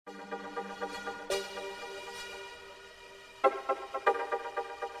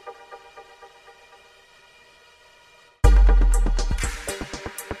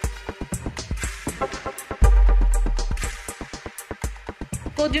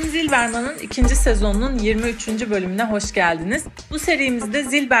Podium Zilberman'ın 2. sezonunun 23. bölümüne hoş geldiniz. Bu serimizde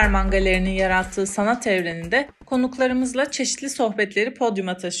Zilberman Galeri'nin yarattığı sanat evreninde konuklarımızla çeşitli sohbetleri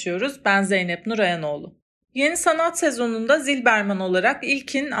podyuma taşıyoruz. Ben Zeynep Ayanoğlu. Yeni sanat sezonunda Zilberman olarak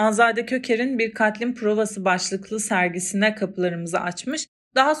ilkin Azade Köker'in Bir Katlin Provası başlıklı sergisine kapılarımızı açmış.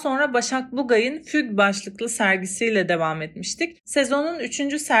 Daha sonra Başak Bugay'ın Füg başlıklı sergisiyle devam etmiştik. Sezonun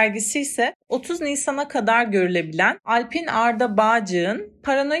 3. sergisi ise 30 Nisan'a kadar görülebilen Alpin Arda Bağcık'ın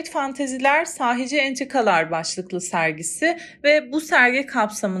Paranoid Fanteziler, Sahici Entikalar başlıklı sergisi ve bu sergi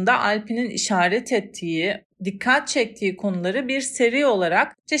kapsamında Alpin'in işaret ettiği, dikkat çektiği konuları bir seri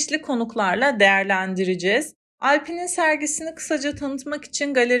olarak çeşitli konuklarla değerlendireceğiz. Alpin'in sergisini kısaca tanıtmak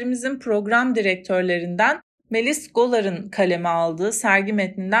için galerimizin program direktörlerinden Melis Golar'ın kaleme aldığı sergi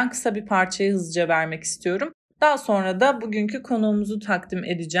metninden kısa bir parçayı hızlıca vermek istiyorum. Daha sonra da bugünkü konuğumuzu takdim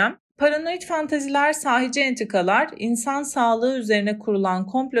edeceğim. Paranoid fanteziler, sahici entikalar, insan sağlığı üzerine kurulan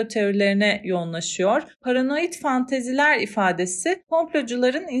komplo teorilerine yoğunlaşıyor. Paranoid fanteziler ifadesi,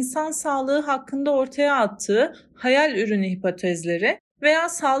 komplocuların insan sağlığı hakkında ortaya attığı hayal ürünü hipotezleri veya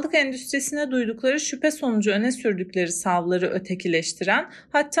sağlık endüstrisine duydukları şüphe sonucu öne sürdükleri savları ötekileştiren,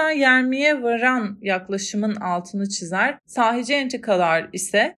 hatta yermiye varan yaklaşımın altını çizer. Sahici entikalar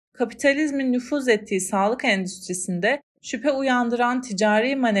ise kapitalizmin nüfuz ettiği sağlık endüstrisinde şüphe uyandıran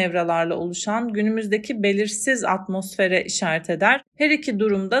ticari manevralarla oluşan günümüzdeki belirsiz atmosfere işaret eder. Her iki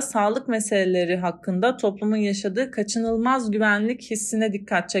durumda sağlık meseleleri hakkında toplumun yaşadığı kaçınılmaz güvenlik hissine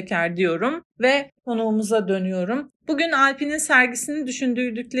dikkat çeker diyorum ve konuğumuza dönüyorum. Bugün Alpin'in sergisini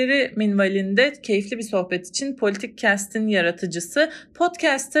düşündürdükleri minvalinde keyifli bir sohbet için Politikcast'in yaratıcısı,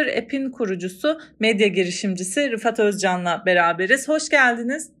 Podcaster app'in kurucusu, medya girişimcisi Rıfat Özcan'la beraberiz. Hoş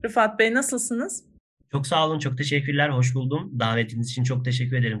geldiniz. Rıfat Bey, nasılsınız? Çok sağ olun, çok teşekkürler, hoş buldum. Davetiniz için çok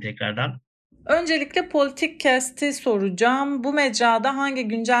teşekkür ederim tekrardan. Öncelikle Politikcast'i soracağım. Bu mecrada hangi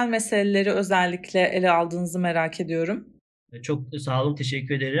güncel meseleleri özellikle ele aldığınızı merak ediyorum. Çok sağ olun,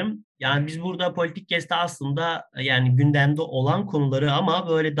 teşekkür ederim. Yani biz burada Politikcast'te aslında yani gündemde olan konuları ama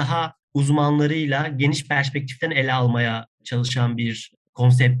böyle daha uzmanlarıyla geniş perspektiften ele almaya çalışan bir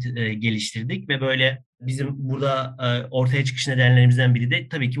konsept geliştirdik ve böyle bizim burada ortaya çıkış nedenlerimizden biri de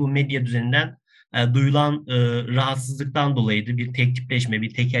tabii ki bu medya düzeninden duyulan rahatsızlıktan dolayıydı. Bir tek tipleşme,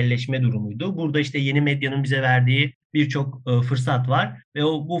 bir tekelleşme durumuydu. Burada işte yeni medyanın bize verdiği birçok fırsat var ve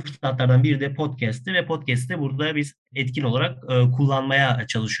bu fırsatlardan biri de podcast'ti ve podcast'te burada biz etkin olarak kullanmaya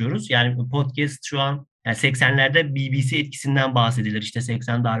çalışıyoruz. Yani podcast şu an yani 80'lerde BBC etkisinden bahsedilir. İşte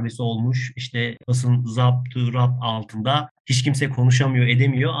 80 darbesi olmuş, işte basın zaptı, rap altında hiç kimse konuşamıyor,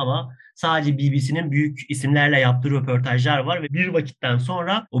 edemiyor ama sadece BBC'nin büyük isimlerle yaptığı röportajlar var ve bir vakitten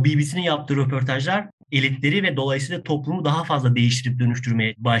sonra o BBC'nin yaptığı röportajlar elitleri ve dolayısıyla toplumu daha fazla değiştirip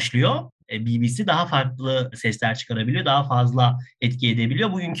dönüştürmeye başlıyor. BBC daha farklı sesler çıkarabiliyor, daha fazla etki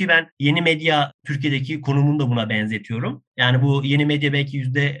edebiliyor. Bugünkü ben yeni medya Türkiye'deki konumunu da buna benzetiyorum. Yani bu yeni medya belki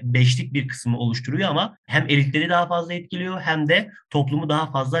 %5'lik bir kısmı oluşturuyor ama hem elitleri daha fazla etkiliyor hem de toplumu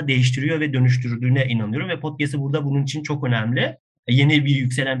daha fazla değiştiriyor ve dönüştürdüğüne inanıyorum ve podcast'ı burada bunun için çok önemli. Yeni bir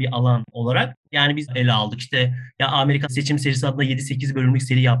yükselen bir alan olarak. Yani biz ele aldık. İşte ya Amerika seçim serisi adında 7-8 bölümlük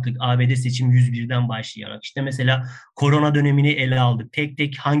seri yaptık. ABD seçim 101'den başlayarak. İşte mesela korona dönemini ele aldık. Tek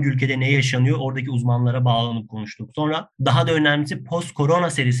tek hangi ülkede ne yaşanıyor oradaki uzmanlara bağlanıp konuştuk. Sonra daha da önemlisi post korona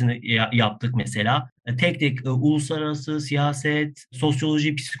serisini yaptık mesela. Tek tek uluslararası siyaset,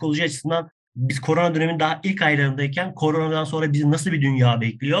 sosyoloji, psikoloji açısından biz korona döneminin daha ilk aylarındayken koronadan sonra bizi nasıl bir dünya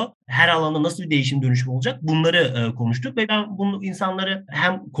bekliyor? Her alanda nasıl bir değişim dönüşüm olacak? Bunları konuştuk ve ben bunu insanları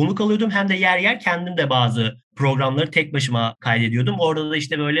hem konuk alıyordum hem de yer yer kendim de bazı programları tek başıma kaydediyordum. Orada da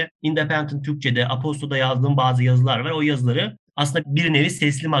işte böyle Independent Türkçe'de, Aposto'da yazdığım bazı yazılar var. O yazıları aslında bir nevi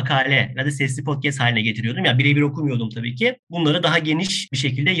sesli makale ya da sesli podcast haline getiriyordum. Yani birebir okumuyordum tabii ki. Bunları daha geniş bir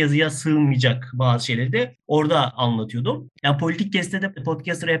şekilde yazıya sığmayacak bazı şeyleri de orada anlatıyordum. Yani Politikcast'te de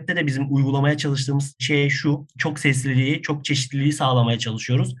Podcast Rap'te de bizim uygulamaya çalıştığımız şey şu. Çok sesliliği, çok çeşitliliği sağlamaya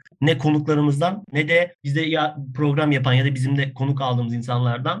çalışıyoruz. Ne konuklarımızdan ne de bizde ya program yapan ya da bizim de konuk aldığımız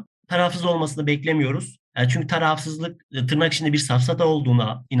insanlardan tarafsız olmasını beklemiyoruz. Yani çünkü tarafsızlık tırnak içinde bir safsata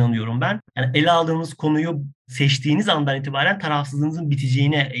olduğuna inanıyorum ben. Yani ele aldığımız konuyu seçtiğiniz andan itibaren tarafsızlığınızın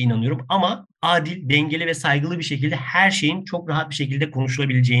biteceğine inanıyorum. Ama adil, dengeli ve saygılı bir şekilde her şeyin çok rahat bir şekilde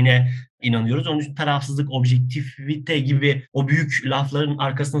konuşulabileceğine inanıyoruz. Onun için tarafsızlık, objektivite gibi o büyük lafların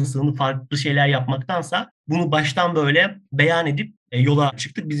arkasına sığınıp farklı şeyler yapmaktansa bunu baştan böyle beyan edip yola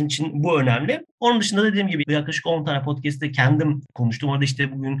çıktık. Bizim için bu önemli. Onun dışında da dediğim gibi yaklaşık 10 tane podcast'te kendim konuştum. Orada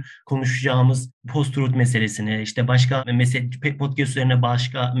işte bugün konuşacağımız post-truth meselesini, işte başka podcast üzerine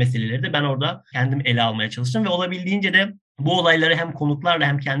başka meseleleri de ben orada kendim ele almaya çalıştım ve olabildiğince de bu olayları hem konuklarla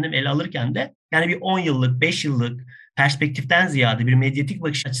hem kendim ele alırken de yani bir 10 yıllık, 5 yıllık perspektiften ziyade, bir medyatik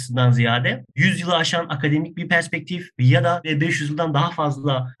bakış açısından ziyade 100 yılı aşan akademik bir perspektif ya da 500 yıldan daha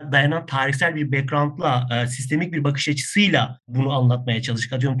fazla dayanan tarihsel bir background'la, sistemik bir bakış açısıyla bunu anlatmaya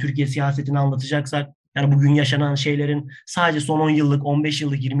çalıştık. Atıyorum Türkiye siyasetini anlatacaksak, yani bugün yaşanan şeylerin sadece son 10 yıllık, 15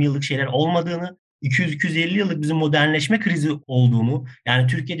 yıllık, 20 yıllık şeyler olmadığını, 200-250 yıllık bizim modernleşme krizi olduğunu, yani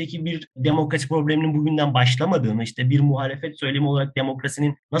Türkiye'deki bir demokrasi probleminin bugünden başlamadığını, işte bir muhalefet söylemi olarak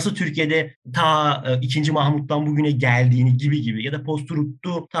demokrasinin nasıl Türkiye'de ta 2. Mahmut'tan bugüne geldiğini gibi gibi ya da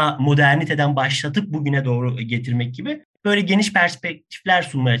post-truth'u ta moderniteden başlatıp bugüne doğru getirmek gibi böyle geniş perspektifler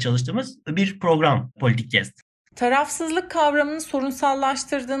sunmaya çalıştığımız bir program Politik Jest. Tarafsızlık kavramını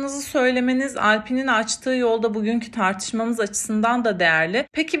sorunsallaştırdığınızı söylemeniz Alp'in açtığı yolda bugünkü tartışmamız açısından da değerli.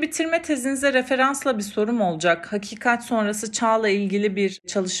 Peki bitirme tezinize referansla bir sorum olacak. Hakikat sonrası çağla ilgili bir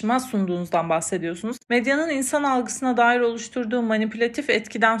çalışma sunduğunuzdan bahsediyorsunuz. Medyanın insan algısına dair oluşturduğu manipülatif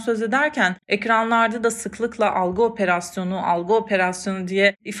etkiden söz ederken ekranlarda da sıklıkla algı operasyonu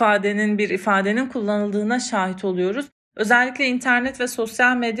diye ifadenin kullanıldığına şahit oluyoruz. Özellikle internet ve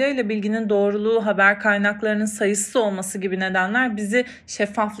sosyal medya ile bilginin doğruluğu, haber kaynaklarının sayısız olması gibi nedenler bizi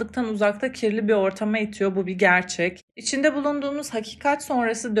şeffaflıktan uzakta kirli bir ortama itiyor. Bu bir gerçek. İçinde bulunduğumuz hakikat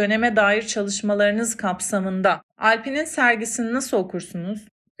sonrası döneme dair çalışmalarınız kapsamında Alp'in sergisini nasıl okursunuz?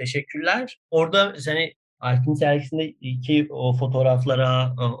 Teşekkürler. Orada hani Alp'in sergisindeki o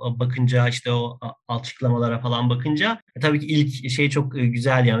fotoğraflara bakınca, işte o açıklamalara falan bakınca tabii ki ilk şey çok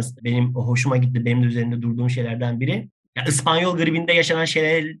güzel, yani benim hoşuma gitti. Benim de üzerinde durduğum şeylerden biri. Ya İspanyol gribinde yaşanan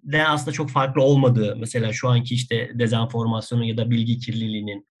şeylerden aslında çok farklı olmadığı, mesela şu anki işte dezenformasyonun ya da bilgi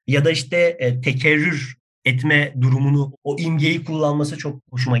kirliliğinin ya da işte tekerrür etme durumunu, o imgeyi kullanması çok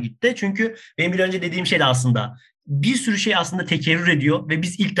hoşuma gitti. Çünkü benim bir önce dediğim şey de aslında bir sürü şey aslında tekerrür ediyor ve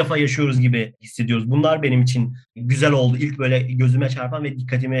biz ilk defa yaşıyoruz gibi hissediyoruz. Bunlar benim için güzel oldu. İlk böyle gözüme çarpan ve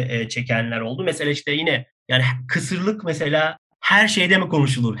dikkatimi çekenler oldu. Mesela işte yine yani kısırlık mesela her şeyde mi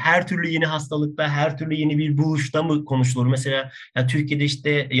konuşulur? Her türlü yeni hastalıkta, her türlü yeni bir buluşta mı konuşulur? Mesela ya Türkiye'de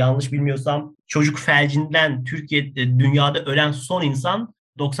işte yanlış bilmiyorsam çocuk felcinden dünyada ölen son insan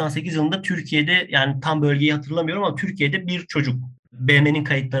 98 yılında Türkiye'de, yani tam bölgeyi hatırlamıyorum ama Türkiye'de bir çocuk, BM'nin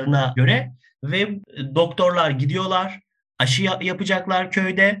kayıtlarına göre. Ve doktorlar gidiyorlar, aşı yapacaklar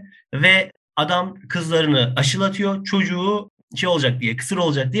köyde ve adam kızlarını aşılatıyor, çocuğu şey olacak diye, kısır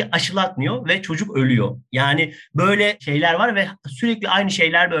olacak diye aşılatmıyor ve çocuk ölüyor. Yani böyle şeyler var ve sürekli aynı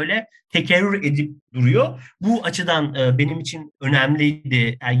şeyler böyle tekerrür edip duruyor. Bu açıdan benim için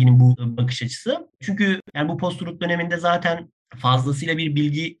önemliydi Ergin'in bu bakış açısı. Çünkü yani bu post-truth döneminde zaten fazlasıyla bir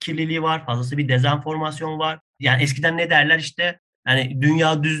bilgi kirliliği var, fazlasıyla bir dezenformasyon var. Yani eskiden ne derler işte, yani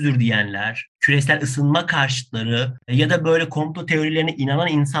dünya düzdür diyenler, küresel ısınma karşıtları ya da böyle komplo teorilerine inanan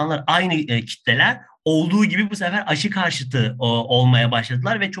insanlar, aynı kitleler olduğu gibi bu sefer aşı karşıtı olmaya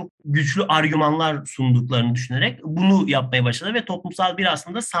başladılar ve çok güçlü argümanlar sunduklarını düşünerek bunu yapmaya başladılar ve toplumsal bir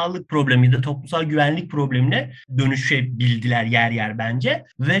aslında sağlık problemi ya da toplumsal güvenlik problemine dönüşebildiler yer yer bence.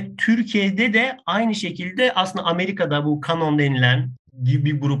 Ve Türkiye'de de aynı şekilde aslında Amerika'da bu kanon denilen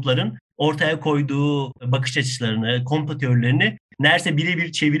gibi grupların ortaya koyduğu bakış açılarını, komplo teorilerini neredeyse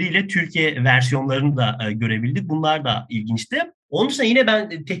birebir çeviriyle Türkiye versiyonlarını da görebildik. Bunlar da ilginçti. Onun dışında yine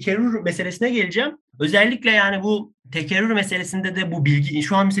ben tekerrür meselesine geleceğim. Özellikle yani bu tekerrür meselesinde de bu bilgi,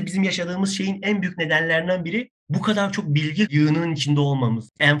 şu an mesela bizim yaşadığımız şeyin en büyük nedenlerinden biri bu kadar çok bilgi yığınının içinde olmamız.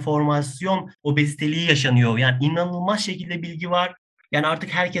 Enformasyon obeziteliği yaşanıyor. Yani inanılmaz şekilde bilgi var. Yani artık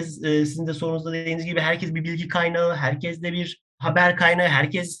herkes, sizin de sorunuzda dediğiniz gibi, herkes bir bilgi kaynağı, herkes de bir haber kaynağı,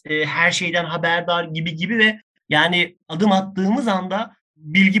 herkes her şeyden haberdar gibi gibi ve yani adım attığımız anda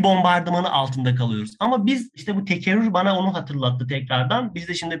bilgi bombardımanı altında kalıyoruz. Ama biz işte bu tekerrür bana onu hatırlattı tekrardan. Biz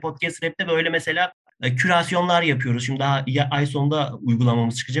de şimdi Podcast Rap'te böyle mesela kürasyonlar yapıyoruz. Şimdi daha ay sonunda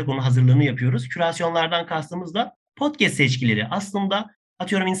uygulamamız çıkacak. Onun hazırlığını yapıyoruz. Kürasyonlardan kastımız da podcast seçkileri. Aslında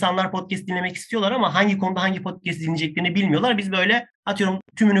atıyorum insanlar podcast dinlemek istiyorlar ama hangi konuda hangi podcast dinleyeceklerini bilmiyorlar. Biz böyle atıyorum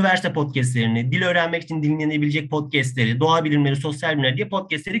tüm üniversite podcastlerini, dil öğrenmek için dinlenebilecek podcastleri, doğa bilimleri, sosyal bilimler diye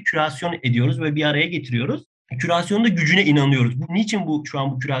podcastleri kürasyon ediyoruz ve bir araya getiriyoruz. Kürasyonun da gücüne inanıyoruz. Niçin şu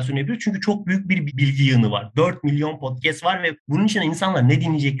an bu kürasyonu yapıyoruz? Çünkü çok büyük bir bilgi yığını var. 4 milyon podcast var ve bunun için insanlar ne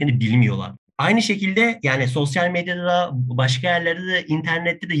dinleyeceklerini bilmiyorlar. Aynı şekilde yani sosyal medyada, başka yerlerde de,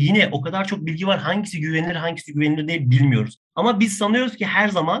 internette de yine o kadar çok bilgi var. Hangisi güvenilir, hangisi güvenilir değil bilmiyoruz. Ama biz sanıyoruz ki her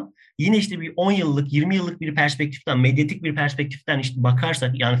zaman yine işte bir 10 yıllık, 20 yıllık bir perspektiften, medyatik bir perspektiften işte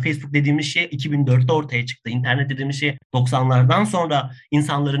bakarsak, yani Facebook dediğimiz şey 2004'te ortaya çıktı. İnternet dediğimiz şey 90'lardan sonra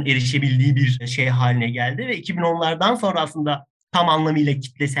insanların erişebildiği bir şey haline geldi ve 2010'lardan sonra aslında tam anlamıyla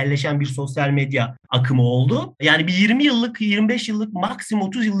kitleselleşen bir sosyal medya akımı oldu. Yani bir 20 yıllık, 25 yıllık, maksimum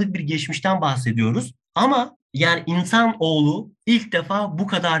 30 yıllık bir geçmişten bahsediyoruz. Ama yani insanoğlu ilk defa bu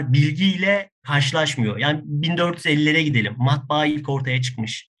kadar bilgiyle karşılaşmıyor. Yani 1450'lere gidelim. Matbaa ilk ortaya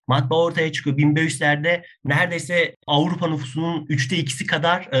çıkmış. Matbaa ortaya çıkıyor. 1500'lerde neredeyse Avrupa nüfusunun 2/3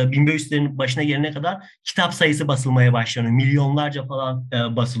 kadar 1500'lerin başına gelene kadar kitap sayısı basılmaya başlanıyor. Milyonlarca falan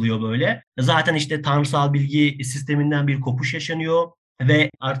basılıyor böyle. Zaten işte tanrısal bilgi sisteminden bir kopuş yaşanıyor ve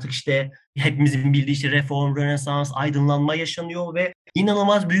artık işte hepimizin bildiği işte reform, rönesans, aydınlanma yaşanıyor ve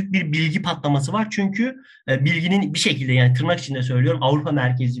inanılmaz büyük bir bilgi patlaması var. Çünkü bilginin bir şekilde, yani tırnak içinde söylüyorum, Avrupa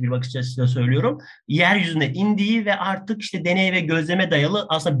merkezli bir bakış açısıyla söylüyorum, yeryüzüne indiği ve artık işte deney ve gözleme dayalı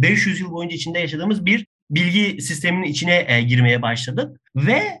aslında 500 yıl boyunca içinde yaşadığımız bir bilgi sisteminin içine girmeye başladık.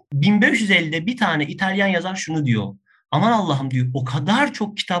 Ve 1550'de bir tane İtalyan yazar şunu diyor. Aman Allah'ım diyor, o kadar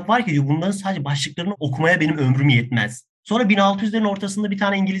çok kitap var ki diyor, bunların sadece başlıklarını okumaya benim ömrüm yetmez. Sonra 1600'lerin ortasında bir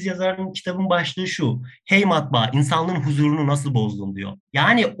tane İngiliz yazarın kitabın başlığı şu: Hey matbaa, insanlığın huzurunu nasıl bozdun diyor.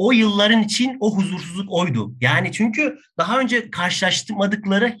 Yani o yılların için o huzursuzluk oydu. Yani çünkü daha önce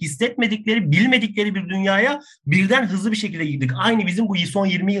karşılaştırmadıkları, hissetmedikleri, bilmedikleri bir dünyaya birden hızlı bir şekilde girdik. Aynı bizim bu son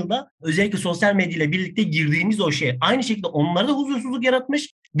 20 yılda özellikle sosyal medya ile birlikte girdiğimiz o şey. Aynı şekilde onlara da huzursuzluk yaratmış.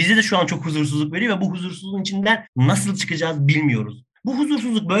 Bize de şu an çok huzursuzluk veriyor ve bu huzursuzluğun içinden nasıl çıkacağız bilmiyoruz. Bu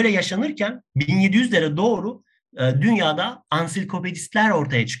huzursuzluk böyle yaşanırken 1700'lere doğru dünyada ansiklopedistler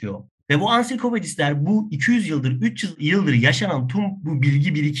ortaya çıkıyor. Ve bu ansiklopedistler bu 200 yıldır, 300 yıldır yaşanan tüm bu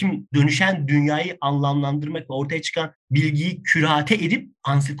bilgi birikim dönüşen dünyayı anlamlandırmak ve ortaya çıkan bilgiyi kürate edip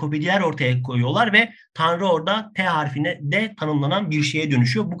ansiklopediler ortaya koyuyorlar ve Tanrı orada T harfine de tanımlanan bir şeye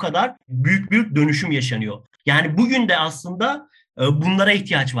dönüşüyor. Bu kadar büyük bir dönüşüm yaşanıyor. Yani bugün de aslında bunlara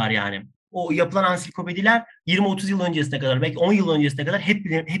ihtiyaç var yani. O yapılan ansiklopediler 20-30 yıl öncesine kadar, belki 10 yıl öncesine kadar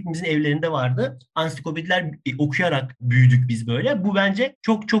hepimizin evlerinde vardı. Ansiklopediler okuyarak büyüdük biz böyle. Bu bence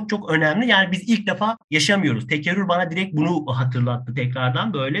çok çok çok önemli. Yani biz ilk defa yaşamıyoruz. Tekerrür bana direkt bunu hatırlattı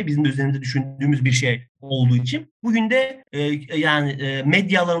tekrardan böyle. Bizim de üzerinde düşündüğümüz bir şey olduğu için. Bugün de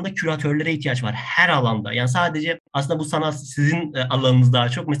medya alanında küratörlere ihtiyaç var. Her alanda. Yani sadece aslında bu sanat sizin alanınız daha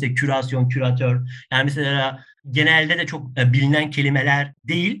çok. Mesela kürasyon, küratör. Yani mesela genelde de çok bilinen kelimeler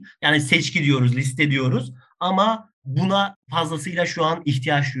değil. Yani seçki diyoruz, liste diyoruz. Ama buna fazlasıyla şu an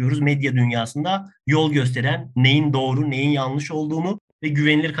ihtiyaç duyuyoruz medya dünyasında. Yol gösteren, neyin doğru, neyin yanlış olduğunu ve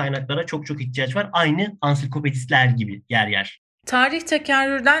güvenilir kaynaklara çok çok ihtiyaç var. Aynı ansiklopedistler gibi yer yer. Tarih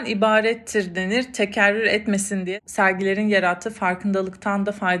tekerrürden ibarettir denir. Tekerrür etmesin diye sergilerin yarattığı farkındalıktan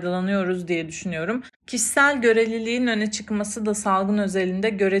da faydalanıyoruz diye düşünüyorum. Kişisel göreliliğin öne çıkması da salgın özelinde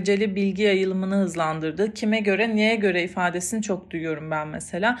göreceli bilgi yayılımını hızlandırdı. Kime göre, neye göre ifadesini çok duyuyorum ben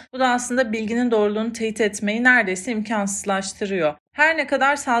mesela. Bu da aslında bilginin doğruluğunu teyit etmeyi neredeyse imkansızlaştırıyor. Her ne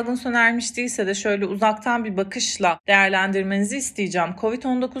kadar salgın sona ermiş değilse de şöyle uzaktan bir bakışla değerlendirmenizi isteyeceğim.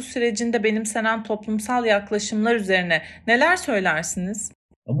 Covid-19 sürecinde benimsenen toplumsal yaklaşımlar üzerine neler söylersiniz?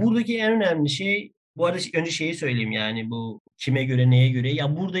 Buradaki en önemli şey, bu arada önce şeyi söyleyeyim, yani bu kime göre neye göre.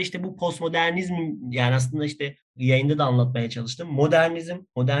 Ya burada işte bu postmodernizm, yani aslında işte yayında da anlatmaya çalıştım.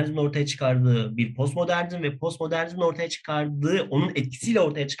 Modernizmin ortaya çıkardığı bir postmodernizm ve postmodernizmin ortaya çıkardığı, onun etkisiyle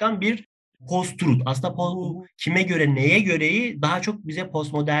ortaya çıkan bir post-truth. Aslında bu kime göre neye göreyi daha çok bize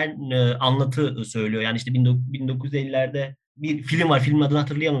postmodern anlatı söylüyor. Yani işte 1950'lerde bir film var. Filmin adını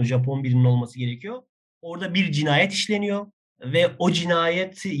hatırlayamıyorum. Japon birinin olması gerekiyor. Orada bir cinayet işleniyor ve o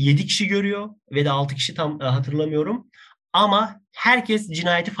cinayeti 7 kişi görüyor ve de 6 kişi, tam hatırlamıyorum. Ama herkes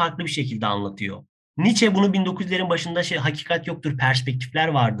cinayeti farklı bir şekilde anlatıyor. Nietzsche bunu 1900'lerin başında hakikat yoktur, perspektifler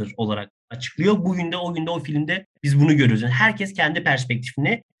vardır olarak açıklıyor. Bugün de o günde o filmde biz bunu görüyoruz. Yani herkes kendi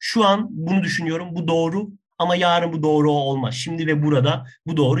perspektifini, şu an bunu düşünüyorum, bu doğru, ama yarın bu doğru olmaz. Şimdi ve burada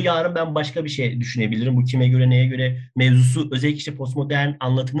bu doğru, yarın ben başka bir şey düşünebilirim. Bu kime göre neye göre mevzusu özellikle işte postmodern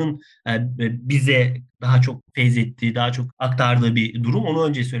anlatının bize daha çok feyzettiği, daha çok aktardığı bir durum. Onu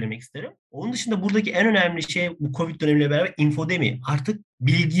önce söylemek isterim. Onun dışında buradaki en önemli şey, bu Covid dönemiyle beraber infodemi. Artık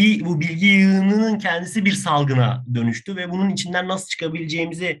bu bilgi yığınının kendisi bir salgına dönüştü ve bunun içinden nasıl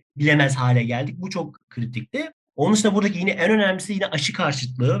çıkabileceğimizi bilemez hale geldik. Bu çok kritikti. Onun dışında buradaki yine en önemlisi yine aşı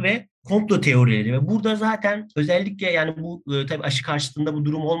karşıtlığı ve komplo teorileri ve burada zaten özellikle, yani bu tabii aşı karşıtında bu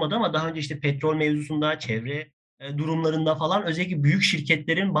durum olmadı ama daha önce işte petrol mevzusunda, çevre durumlarında falan özellikle büyük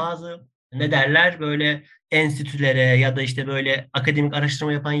şirketlerin bazı, ne derler, böyle enstitülere ya da işte böyle akademik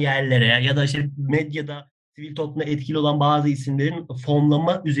araştırma yapan yerlere ya da işte medyada sivil toplumda etkili olan bazı isimlerin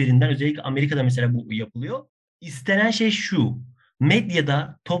fonlama üzerinden, özellikle Amerika'da mesela bu yapılıyor. İstenen şey şu: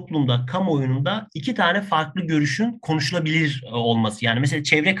 medyada, toplumda, kamuoyunda iki tane farklı görüşün konuşulabilir olması. Yani mesela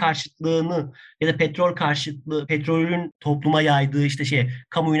çevre karşıtlığını ya da petrol karşıtlığı, petrolün topluma yaydığı işte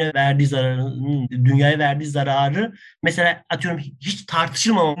kamuoyuna verdiği zararın, dünyaya verdiği zararı mesela atıyorum hiç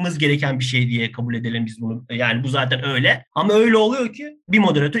tartışılmamamız gereken bir şey diye kabul edelim biz bunu. Yani bu zaten öyle. Ama öyle oluyor ki bir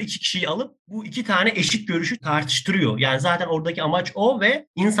moderatör iki kişiyi alıp bu iki tane eşit görüşü tartıştırıyor. Yani zaten oradaki amaç o ve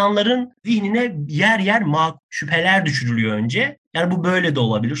insanların zihnine yer yer şüpheler düşürülüyor önce. Yani bu böyle de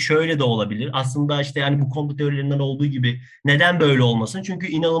olabilir, şöyle de olabilir. Aslında işte hani bu komplo teorilerinden olduğu gibi neden böyle olmasın? Çünkü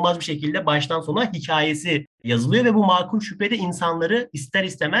inanılmaz bir şekilde baştan sona hikayesi yazılıyor ve bu makul şüphede insanları ister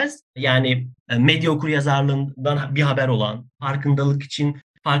istemez yani medya okuryazarlığından bir haber olan, farkındalık için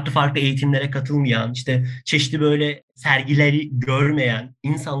farklı farklı eğitimlere katılmayan, işte çeşitli böyle sergileri görmeyen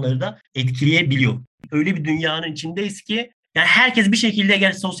insanları da etkileyebiliyor. Öyle bir dünyanın içindeyiz ki yani herkes bir şekilde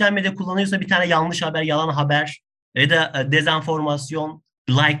eğer sosyal medya kullanıyorsa bir tane yanlış haber, yalan haber ya da dezenformasyon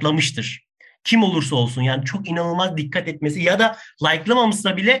like'lamıştır. Kim olursa olsun yani çok inanılmaz dikkat etmesi ya da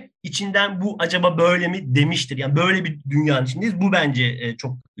like'lamamışsa bile içinden bu acaba böyle mi demiştir. Yani böyle bir dünyanın içindeyiz. Bu bence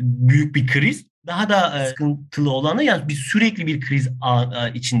çok büyük bir kriz. Daha da sıkıntılı olanı yani biz sürekli bir kriz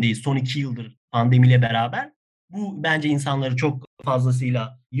içindeyiz son 2 yıldır pandemiyle beraber. Bu bence insanları çok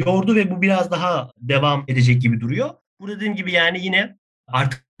fazlasıyla yordu ve bu biraz daha devam edecek gibi duruyor. Bu dediğim gibi yani yine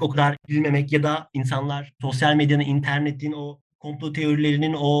artık o kadar bilmemek ya da insanlar sosyal medyanın, internetin o komplo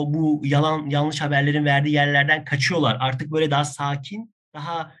teorilerinin o bu yalan yanlış haberlerin verdiği yerlerden kaçıyorlar. Artık böyle daha sakin,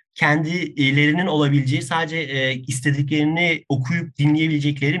 daha kendilerinin olabileceği, sadece istediklerini okuyup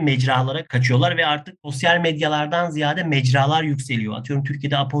dinleyebilecekleri mecralara kaçıyorlar ve artık sosyal medyalardan ziyade mecralar yükseliyor. Atıyorum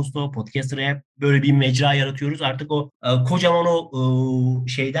Türkiye'de Aposto, Podcast Rap böyle bir mecra yaratıyoruz. Artık o kocaman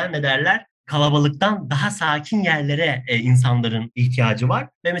şeyden ne derler? Kalabalıktan daha sakin yerlere insanların ihtiyacı var.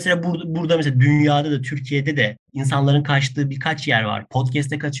 Ve mesela burada mesela dünyada da Türkiye'de de insanların kaçtığı birkaç yer var.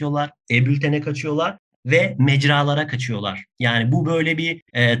 Podcast'e kaçıyorlar, e-bültene kaçıyorlar ve mecralara kaçıyorlar. Yani bu böyle bir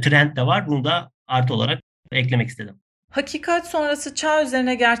trend de var. Bunu da artı olarak eklemek istedim. Hakikat sonrası çağ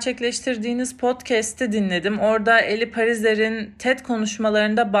üzerine gerçekleştirdiğiniz podcast'i dinledim. Orada Eli Parizer'in TED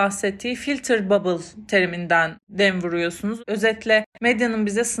konuşmalarında bahsettiği filter bubble teriminden dem vuruyorsunuz. Özetle medyanın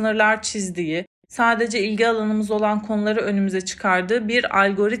bize sınırlar çizdiği, sadece ilgi alanımız olan konuları önümüze çıkardığı bir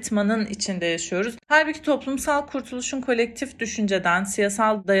algoritmanın içinde yaşıyoruz. Halbuki toplumsal kurtuluşun kolektif düşünceden,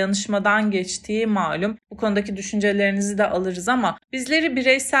 siyasal dayanışmadan geçtiği malum. Bu konudaki düşüncelerinizi de alırız ama bizleri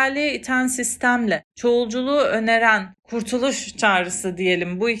bireyselliğe iten sistemle çoğulculuğu öneren kurtuluş çağrısı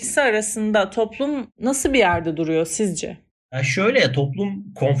diyelim. Bu ikisi arasında toplum nasıl bir yerde duruyor sizce? Ya şöyle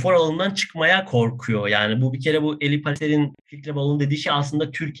toplum konfor alanından çıkmaya korkuyor. Yani bu bir kere bu Eli Pariser'in filtre balonu dediği şey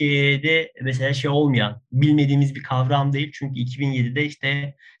aslında Türkiye'de mesela olmayan, bilmediğimiz bir kavram değil. Çünkü 2007'de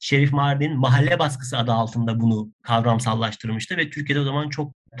işte Şerif Mardin mahalle baskısı adı altında bunu kavramsallaştırmıştı ve Türkiye'de o zaman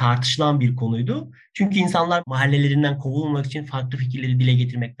çok tartışılan bir konuydu. Çünkü insanlar mahallelerinden kovulmak için farklı fikirleri dile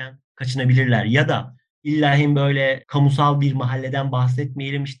getirmekten kaçınabilirler ya da İllahi böyle kamusal bir mahalleden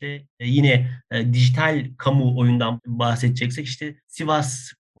bahsetmeyelim işte yine dijital kamuoyundan bahsedeceksek işte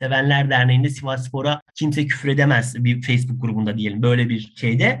Sivas Sevenler Derneği'nde Sivasspor'a kimse küfür edemez bir Facebook grubunda diyelim böyle bir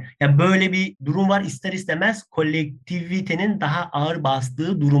şeyde. Yani böyle bir durum var ister istemez kolektivitenin daha ağır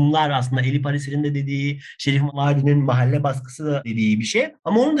bastığı durumlar aslında Elif Arisir'in de dediği Şerif Mardin'in mahalle baskısı da dediği bir şey.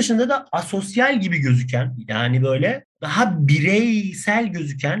 Ama onun dışında da asosyal gibi gözüken yani böyle daha bireysel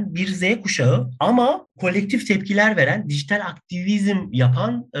gözüken bir Z kuşağı ama kolektif tepkiler veren, dijital aktivizm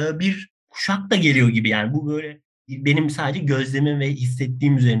yapan bir kuşak da geliyor gibi. Yani bu böyle benim sadece gözlemim ve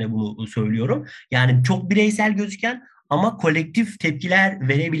hissettiğim üzerine bunu söylüyorum. Yani çok bireysel gözüken ama kolektif tepkiler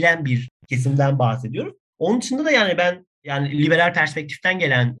verebilen bir kesimden bahsediyoruz. Onun dışında da yani ben yani liberal perspektiften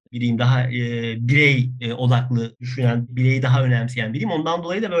gelen biriyim. Daha birey odaklı düşünen, bireyi daha önemseyen biriyim. Ondan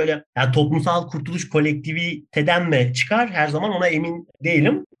dolayı da böyle yani toplumsal kurtuluş kolektiviteden mi çıkar? Her zaman ona emin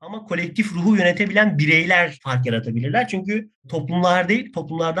değilim. Ama kolektif ruhu yönetebilen bireyler fark yaratabilirler. Çünkü toplumlar değil,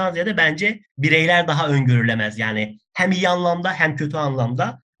 toplumlardan ziyade bence bireyler daha öngörülemez. Yani hem iyi anlamda hem kötü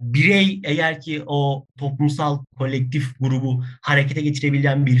anlamda. Birey eğer ki o toplumsal kolektif grubu harekete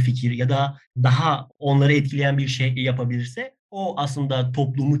geçirebilen bir fikir ya da daha onları etkileyen bir şey yapabilirse o aslında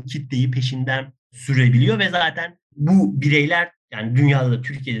toplumu kitleyi peşinden sürebiliyor ve zaten bu bireyler yani dünyada da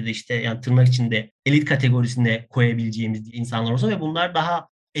Türkiye'de de işte yani tırnak içinde elit kategorisinde koyabileceğimiz insanlar olsa ve bunlar daha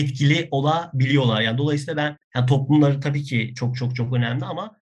etkili olabiliyorlar. Yani dolayısıyla ben yani toplumları tabii ki çok çok çok önemli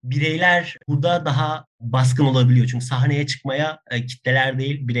ama bireyler burada daha baskın olabiliyor. Çünkü sahneye çıkmaya kitleler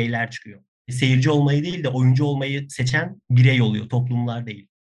değil bireyler çıkıyor. Seyirci olmayı değil de oyuncu olmayı seçen birey oluyor, toplumlar değil.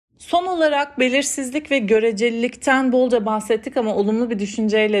 Son olarak belirsizlik ve görecelilikten bolca bahsettik ama olumlu bir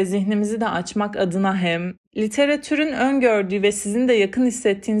düşünceyle zihnimizi de açmak adına hem literatürün öngördüğü ve sizin de yakın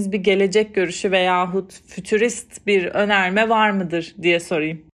hissettiğiniz bir gelecek görüşü veyahut fütürist bir önerme var mıdır diye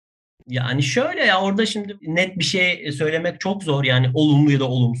sorayım. Yani şöyle ya orada şimdi net bir şey söylemek çok zor yani olumlu ya da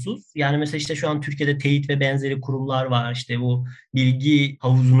olumsuz. Yani mesela işte şu an Türkiye'de teyit ve benzeri kurumlar var. İşte bu bilgi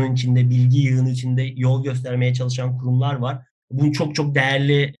havuzunun içinde, bilgi yığını içinde yol göstermeye çalışan kurumlar var. Bunu çok çok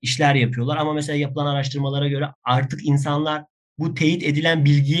değerli işler yapıyorlar. Ama mesela yapılan araştırmalara göre artık insanlar bu teyit edilen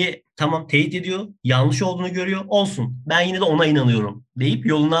bilgiyi tamam teyit ediyor, yanlış olduğunu görüyor, olsun. Ben yine de ona inanıyorum deyip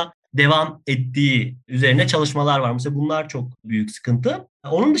yoluna devam ettiği üzerine çalışmalar var. Mesela bunlar çok büyük sıkıntı.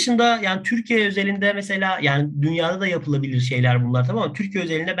 Onun dışında yani Türkiye özelinde mesela yani dünyada da yapılabilir şeyler bunlar tamam ama Türkiye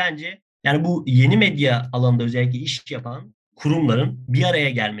özelinde bence yani bu yeni medya alanında özellikle iş yapan kurumların bir araya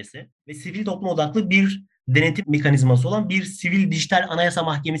gelmesi ve sivil toplum odaklı bir denetim mekanizması olan bir sivil dijital anayasa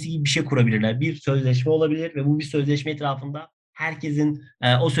mahkemesi gibi bir şey kurabilirler. Bir sözleşme olabilir ve bu bir sözleşme etrafında herkesin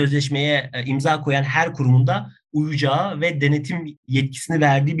o sözleşmeye imza koyan her kurumunda uyacağı ve denetim yetkisini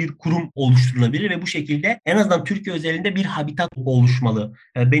verdiği bir kurum oluşturulabilir ve bu şekilde en azından Türkiye özelinde bir habitat oluşmalı.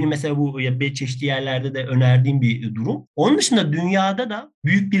 Benim mesela bu çeşitli yerlerde de önerdiğim bir durum. Onun dışında dünyada da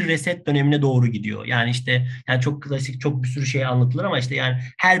büyük bir reset dönemine doğru gidiyor. Yani işte yani çok klasik çok bir sürü şey anlatılır ama işte yani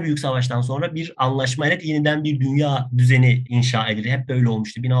her büyük savaştan sonra bir anlaşmayla yeniden bir dünya düzeni inşa edilir. Hep böyle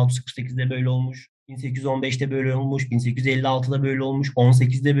olmuştu. 1648'de böyle olmuş. 1815'te böyle olmuş, 1856'da böyle olmuş,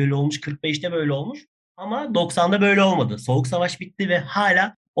 18'de böyle olmuş, 45'te böyle olmuş. Ama 90'da böyle olmadı. Soğuk Savaş bitti ve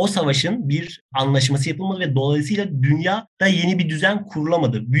hala o savaşın bir anlaşması yapılmadı ve dolayısıyla dünyada yeni bir düzen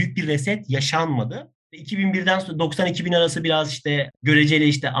kurulamadı. Büyük bir reset yaşanmadı. Ve 2001'den sonra 90-2000 arası biraz işte göreceli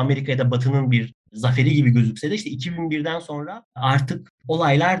işte Amerika ya da Batı'nın bir zaferi gibi gözükse de işte 2001'den sonra artık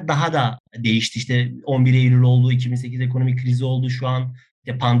olaylar daha da değişti. İşte 11 Eylül oldu, 2008 ekonomik krizi oldu, şu an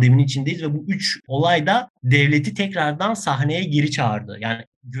işte pandeminin içindeyiz ve bu üç olay da devleti tekrardan sahneye geri çağırdı. Yani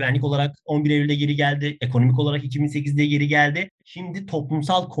güvenlik olarak 11 Eylül'de geri geldi, ekonomik olarak 2008'de geri geldi. Şimdi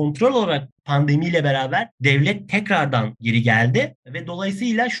toplumsal kontrol olarak pandemiyle beraber devlet tekrardan geri geldi ve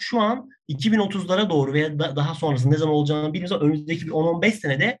dolayısıyla şu an 2030'lara doğru veya daha sonrası ne zaman olacağını bilmiyoruz ama önümüzdeki bir 10-15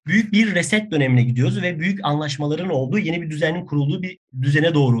 senede büyük bir reset dönemine gidiyoruz ve büyük anlaşmaların olduğu yeni bir düzenin kurulduğu bir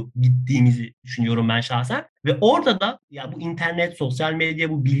düzene doğru gittiğimizi düşünüyorum ben şahsen. Ve orada da ya bu internet, sosyal medya,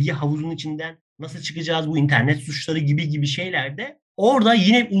 bu bilgi havuzunun içinden nasıl çıkacağız, bu internet suçları gibi şeylerde orada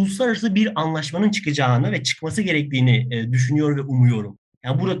yine uluslararası bir anlaşmanın çıkacağını ve çıkması gerektiğini düşünüyor ve umuyorum.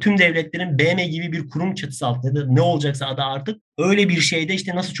 Yani burada tüm devletlerin BM gibi bir kurum çatısı altında ne olacaksa adı artık öyle bir şeyde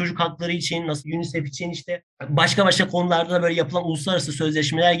işte nasıl çocuk hakları için, nasıl UNICEF için işte başka konularda da böyle yapılan uluslararası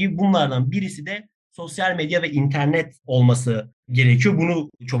sözleşmeler gibi bunlardan birisi de sosyal medya ve internet olması gerekiyor. Bunu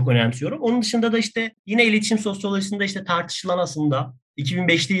çok önemsiyorum. Onun dışında da işte yine iletişim sosyolojisinde işte tartışılan aslında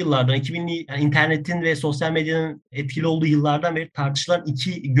 2005'li yıllardan, 2000'li yani internetin ve sosyal medyanın etkili olduğu yıllardan beri tartışılan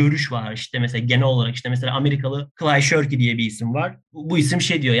iki görüş var. İşte mesela genel olarak işte mesela Amerikalı Clay Shirky diye bir isim var. Bu isim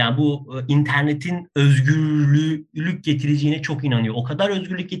şey diyor yani bu internetin özgürlük getireceğine çok inanıyor. O kadar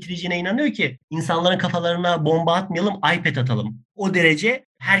özgürlük getireceğine inanıyor ki insanların kafalarına bomba atmayalım, iPad atalım. O derece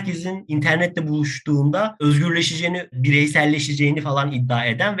herkesin internette buluştuğunda özgürleşeceğini, bireyselleşeceğini falan iddia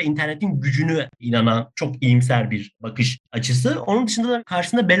eden ve internetin gücünü inanan çok iyimser bir bakış açısı. Onun dışında da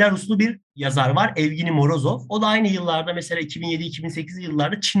karşısında Belaruslu bir yazar var, Evgeni Morozov. O da aynı yıllarda mesela 2007-2008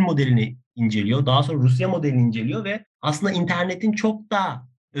 yıllarda Çin modelini inceliyor. Daha sonra Rusya modelini inceliyor ve aslında internetin çok da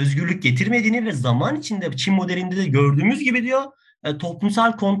özgürlük getirmediğini ve zaman içinde Çin modelinde de gördüğümüz gibi diyor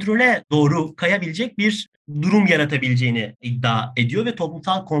toplumsal kontrole doğru kayabilecek bir durum yaratabileceğini iddia ediyor ve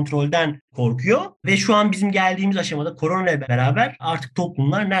toplumsal kontrolden korkuyor. Ve şu an bizim geldiğimiz aşamada korona ile beraber artık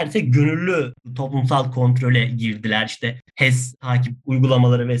toplumlar neredeyse gönüllü toplumsal kontrole girdiler. İşte HES takip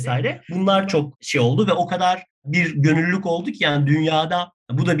uygulamaları vesaire. Bunlar çok şey oldu ve o kadar bir gönüllülük oldu ki yani dünyada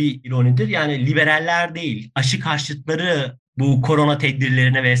bu da bir ironidir. Yani liberaller değil, aşı karşıtları bu korona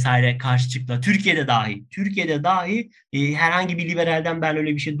tedbirlerine vesaire karşı çıktılar. Türkiye'de dahi herhangi bir liberalden ben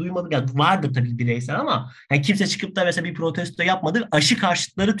öyle bir şey duymadım. Yani vardır tabii bireysel ama yani kimse çıkıp da mesela bir protesto yapmadı. Aşı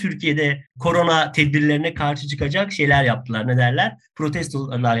karşıtları Türkiye'de korona tedbirlerine karşı çıkacak şeyler yaptılar. Ne derler?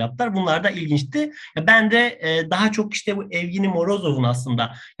 Protestolar yaptılar. Bunlar da ilginçti. Ben de daha çok işte bu Evgeni Morozov'un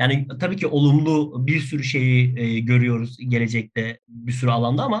aslında yani tabii ki olumlu bir sürü şeyi görüyoruz gelecekte bir sürü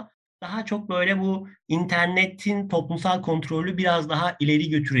alanda ama daha çok böyle bu internetin toplumsal kontrolü biraz daha ileri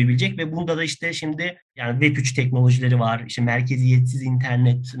götürebilecek ve bunda da işte şimdi yani Web3 teknolojileri var, işte merkeziyetsiz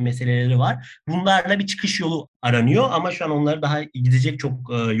internet meseleleri var. Bunlarla bir çıkış yolu aranıyor ama şu an onları daha gidecek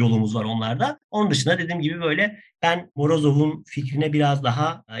çok yolumuz var onlarda. Onun dışında dediğim gibi böyle ben Morozov'un fikrine biraz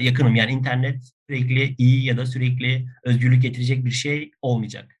daha yakınım. Yani internet sürekli iyi ya da sürekli özgürlük getirecek bir şey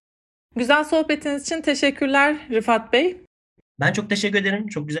olmayacak. Güzel sohbetiniz için teşekkürler Rıfat Bey. Ben çok teşekkür ederim.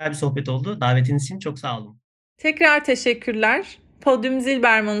 Çok güzel bir sohbet oldu. Davetiniz için çok sağ olun. Tekrar teşekkürler. Podium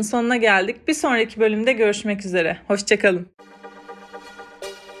Zilberman'ın sonuna geldik. Bir sonraki bölümde görüşmek üzere. Hoşça kalın.